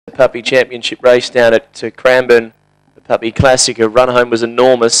The Puppy Championship race down at Cranbourne, the Puppy Classic. Her run home was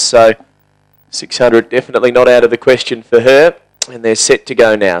enormous, so 600 definitely not out of the question for her. And they're set to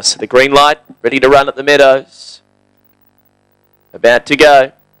go now. So the green light, ready to run at the Meadows. About to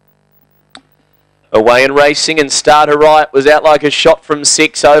go. Away and racing, and Starter Right was out like a shot from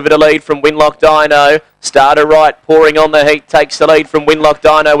 6, over to lead from Winlock Dino. Starter Right pouring on the heat, takes the lead from Winlock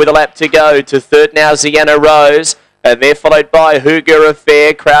Dino with a lap to go. To third now, Ziana Rose, and they're followed by Hooger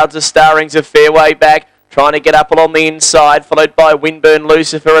Affair. Crowds are Starring's a fair way back, trying to get up along the inside, followed by Winburn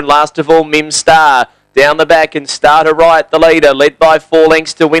Lucifer, and last of all, Mim Star. Down the back, and Starter Right, the leader, led by 4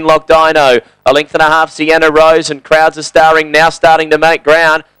 lengths to Winlock Dino. A length and a half, Ziana Rose, and Crowds are Starring now starting to make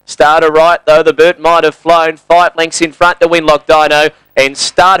ground. Starter Right, though, the Burt might have flown. 5 lengths in front to Winlock Dino, and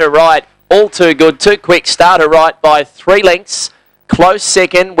Starter Right, all too good, too quick. Starter Right by 3 lengths. Close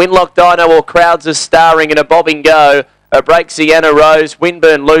second, Winlock Dino or Crowds are Starring in a bobbing go. A break, Ziana Rose,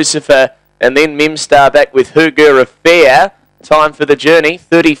 Winburn Lucifer, and then Mimstar back with Hooger Affair. Time for the journey,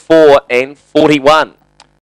 34 and 41.